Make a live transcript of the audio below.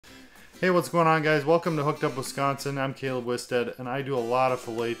Hey, what's going on, guys? Welcome to Hooked Up Wisconsin. I'm Caleb Wisted, and I do a lot of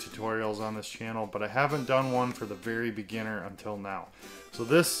fillet tutorials on this channel, but I haven't done one for the very beginner until now. So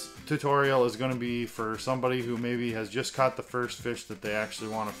this tutorial is going to be for somebody who maybe has just caught the first fish that they actually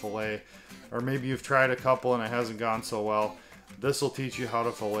want to fillet, or maybe you've tried a couple and it hasn't gone so well. This will teach you how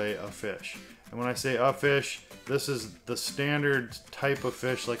to fillet a fish. And when I say a fish, this is the standard type of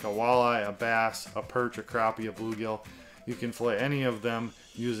fish, like a walleye, a bass, a perch, a crappie, a bluegill. You can fillet any of them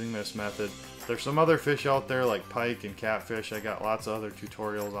using this method. There's some other fish out there like pike and catfish. I got lots of other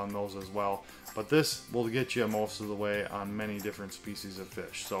tutorials on those as well, but this will get you most of the way on many different species of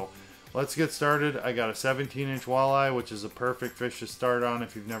fish. So let's get started. I got a 17-inch walleye, which is a perfect fish to start on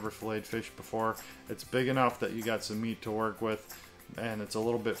if you've never filleted fish before. It's big enough that you got some meat to work with, and it's a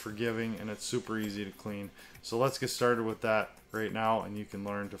little bit forgiving, and it's super easy to clean. So let's get started with that right now, and you can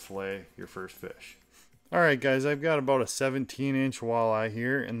learn to fillet your first fish. Alright guys, I've got about a 17-inch walleye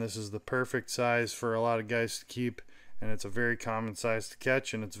here, and this is the perfect size for a lot of guys to keep, and it's a very common size to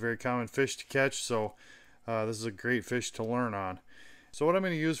catch, and it's a very common fish to catch, so this is a great fish to learn on. So what I'm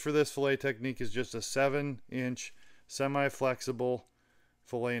going to use for this fillet technique is just a 7-inch semi-flexible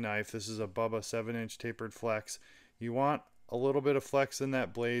fillet knife. This is a Bubba 7-inch tapered flex. You want a little bit of flex in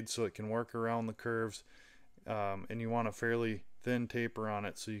that blade so it can work around the curves, and you want a fairly thin taper on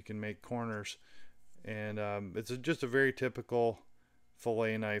it so you can make corners. And it's just a very typical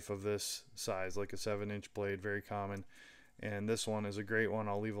fillet knife of this size, like a 7-inch blade, very common. And this one is a great one.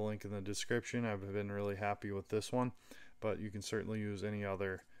 I'll leave a link in the description. I've been really happy with this one, but you can certainly use any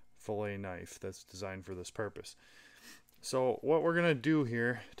other fillet knife that's designed for this purpose. So what we're going to do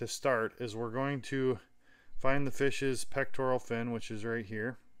here to start is we're going to find the fish's pectoral fin, which is right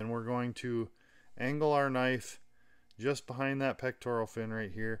here, and we're going to angle our knife just behind that pectoral fin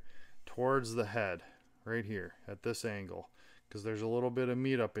right here towards the head, right here at this angle, because there's a little bit of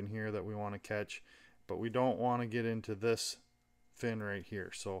meat up in here that we want to catch, but we don't want to get into this fin right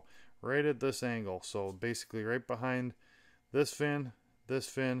here. So right at this angle, so basically right behind this fin,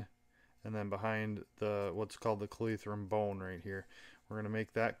 and then behind the what's called the coleothrum bone right here, we're going to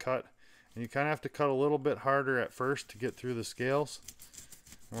make that cut. And you kind of have to cut a little bit harder at first to get through the scales,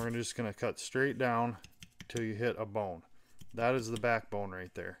 and we're just going to cut straight down till you hit a bone. That is the backbone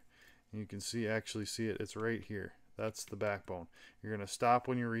right there. You can actually see it, it's right here. That's the backbone. You're going to stop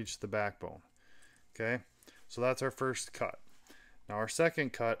when you reach the backbone. Okay, so that's our first cut. Now our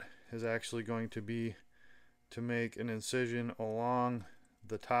second cut is actually going to be to make an incision along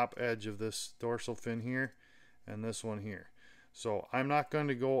the top edge of this dorsal fin here and this one here. So I'm not going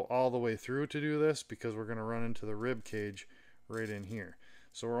to go all the way through to do this because we're going to run into the rib cage right in here.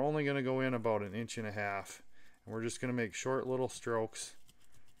 So we're only going to go in about 1.5 inches, and we're just going to make short little strokes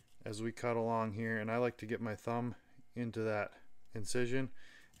as we cut along here. And I like to get my thumb into that incision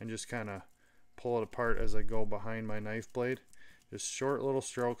and just kind of pull it apart as I go behind my knife blade. Just short little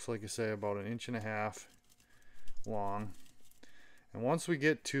strokes, like I say, about 1.5 inches long. And once we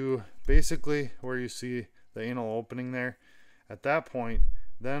get to basically where you see the anal opening there, at that point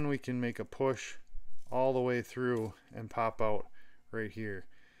then we can make a push all the way through and pop out right here.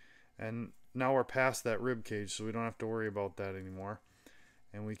 And now we're past that rib cage, so we don't have to worry about that anymore.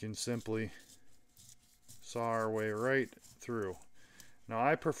 And we can simply saw our way right through. Now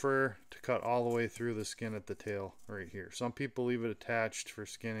I prefer to cut all the way through the skin at the tail right here. Some people leave it attached for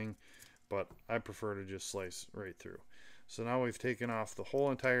skinning, but I prefer to just slice right through. So now we've taken off the whole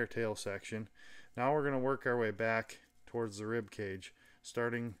entire tail section. Now we're going to work our way back towards the rib cage,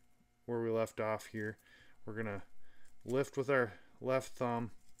 starting where we left off here. We're going to lift with our left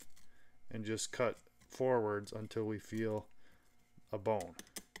thumb and just cut forwards until we feel a bone.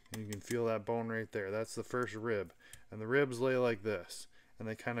 And you can feel that bone right there. That's the first rib. And the ribs lay like this, and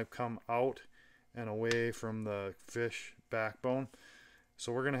they kind of come out and away from the fish backbone.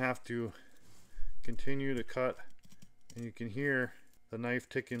 So we're going to have to continue to cut, and you can hear the knife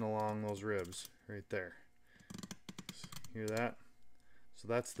ticking along those ribs right there. Hear that? So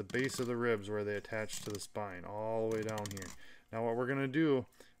that's the base of the ribs where they attach to the spine all the way down here. Now what we're going to do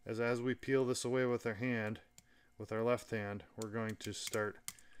is, as we peel this away with our hand, with our left hand, we're going to start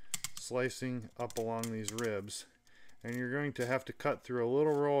slicing up along these ribs, and you're going to have to cut through a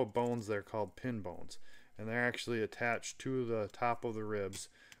little row of bones there called pin bones, and they're actually attached to the top of the ribs.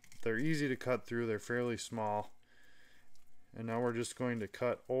 They're easy to cut through, they're fairly small. And now we're just going to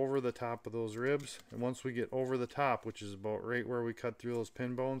cut over the top of those ribs, and once we get over the top, which is about right where we cut through those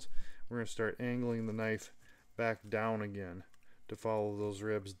pin bones, we're going to start angling the knife back down again to follow those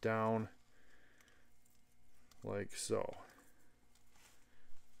ribs down like so.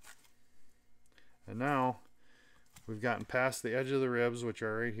 And now we've gotten past the edge of the ribs, which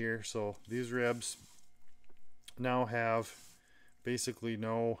are right here. So these ribs now have basically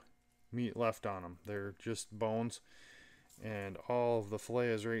no meat left on them. They're just bones, and all of the fillet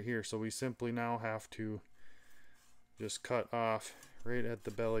is right here. So we simply now have to just cut off right at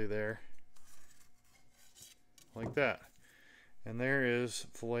the belly there, like that. And there is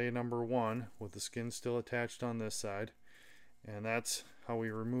fillet number 1 with the skin still attached on this side. And that's how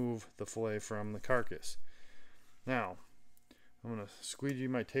we remove the fillet from the carcass. Now, I'm going to squeegee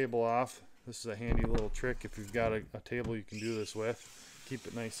my table off. This is a handy little trick. If you've got a table you can do this with. Keep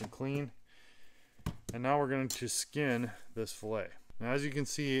it nice and clean. And now we're going to skin this fillet. Now, as you can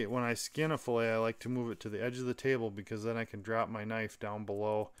see, when I skin a fillet, I like to move it to the edge of the table, because then I can drop my knife down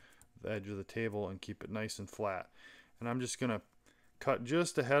below the edge of the table and keep it nice and flat. And I'm just going to cut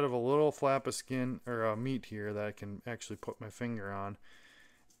just ahead of a little flap of skin or meat here that I can actually put my finger on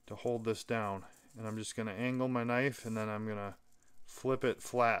to hold this down. And I'm just going to angle my knife, and then I'm going to flip it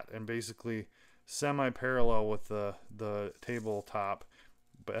flat and basically semi-parallel with the tabletop,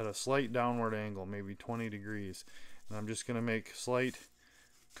 but at a slight downward angle, maybe 20 degrees. And I'm just going to make slight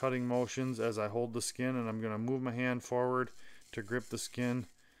cutting motions as I hold the skin, and I'm going to move my hand forward to grip the skin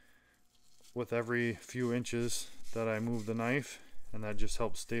with every few inches that I move the knife, and that just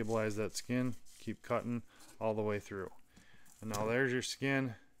helps stabilize that skin. Keep cutting all the way through. And now there's your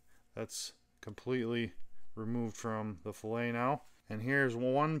skin. That's completely removed from the fillet now. And here's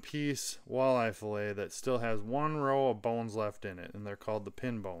one piece walleye fillet that still has one row of bones left in it, and they're called the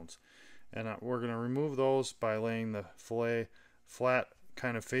pin bones. And we're going to remove those by laying the fillet flat,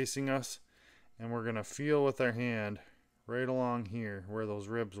 kind of facing us, and we're going to feel with our hand right along here where those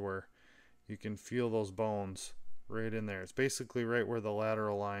ribs were. You can feel those bones right in there. It's basically right where the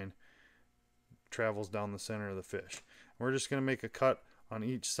lateral line travels down the center of the fish. We're just going to make a cut on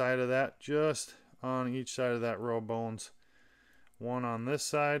each side of that, just on each side of that row of bones. One on this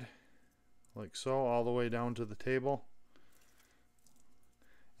side, like so, all the way down to the table.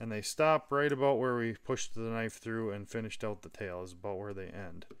 And they stop right about where we pushed the knife through and finished out the tail, is about where they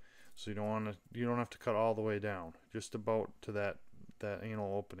end. So you don't have to cut all the way down, just about to that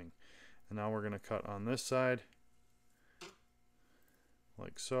anal opening. And now we're going to cut on this side,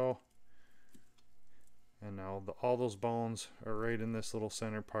 like so. And now all those bones are right in this little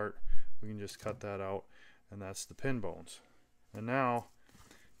center part. We can just cut that out, and that's the pin bones. And now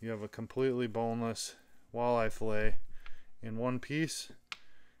you have a completely boneless walleye fillet in one piece.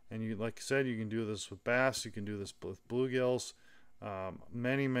 And you, like I said, you can do this with bass, you can do this with bluegills,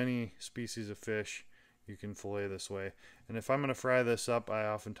 many species of fish you can fillet this way. And if I'm going to fry this up, I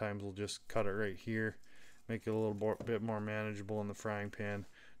oftentimes will just cut it right here, make it a little bit more manageable in the frying pan.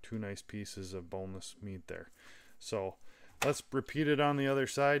 2 nice pieces of boneless meat there. So let's repeat it on the other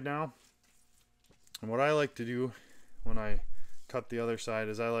side now. And what I like to do when I cut the other side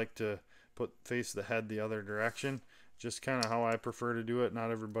is I like to face the head the other direction. Just kind of how I prefer to do it.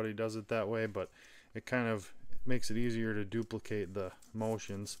 Not everybody does it that way, but it kind of makes it easier to duplicate the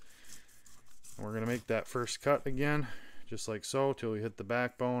motions. And we're going to make that first cut again, just like so, till we hit the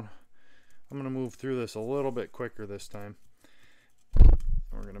backbone. I'm going to move through this a little bit quicker this time. And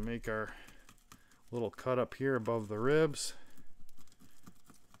we're going to make our little cut up here above the ribs.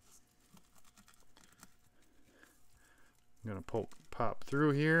 I'm going to pop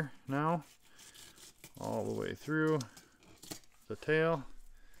through here now, all the way through the tail.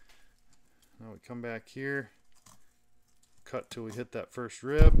 Now we come back here, cut till we hit that first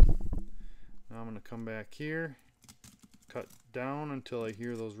rib. Now I'm going to come back here, cut down until I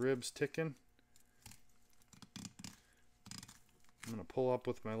hear those ribs ticking. I'm going to pull up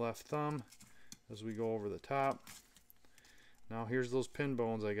with my left thumb as we go over the top. Now here's those pin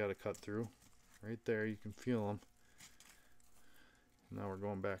bones I got to cut through. Right there, you can feel them. Now we're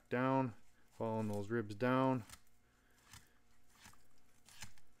going back down, following those ribs down.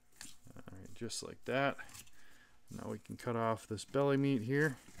 Alright, just like that. Now we can cut off this belly meat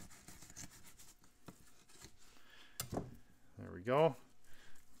here. There we go.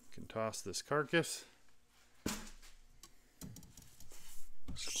 We can toss this carcass.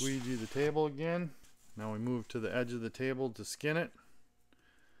 Squeegee the table again. Now we move to the edge of the table to skin it.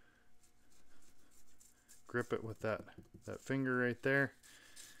 Grip it with that finger right there.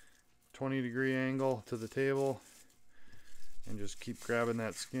 20-degree angle to the table. And just keep grabbing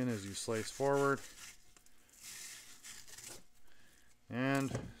that skin as you slice forward.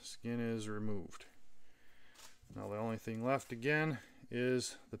 And skin is removed. Now the only thing left again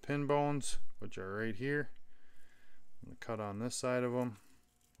is the pin bones, which are right here. I'm going to cut on this side of them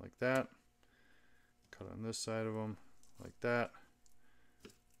like that. Cut on this side of them like that.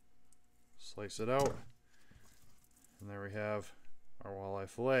 Slice it out. And there we have our walleye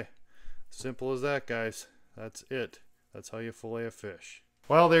fillet. Simple as that, guys. That's it. That's how you fillet a fish.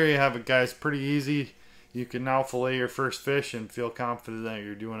 Well, there you have it, guys. Pretty easy. You can now fillet your first fish and feel confident that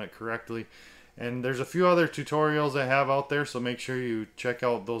you're doing it correctly. And there's a few other tutorials I have out there, so make sure you check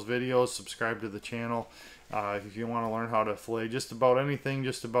out those videos, subscribe to the channel. If you want to learn how to fillet just about anything,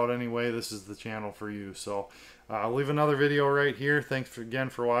 just about any way, this is the channel for you. So I'll leave another video right here. Thanks again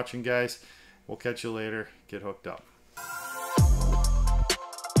for watching, guys. We'll catch you later. Get hooked up.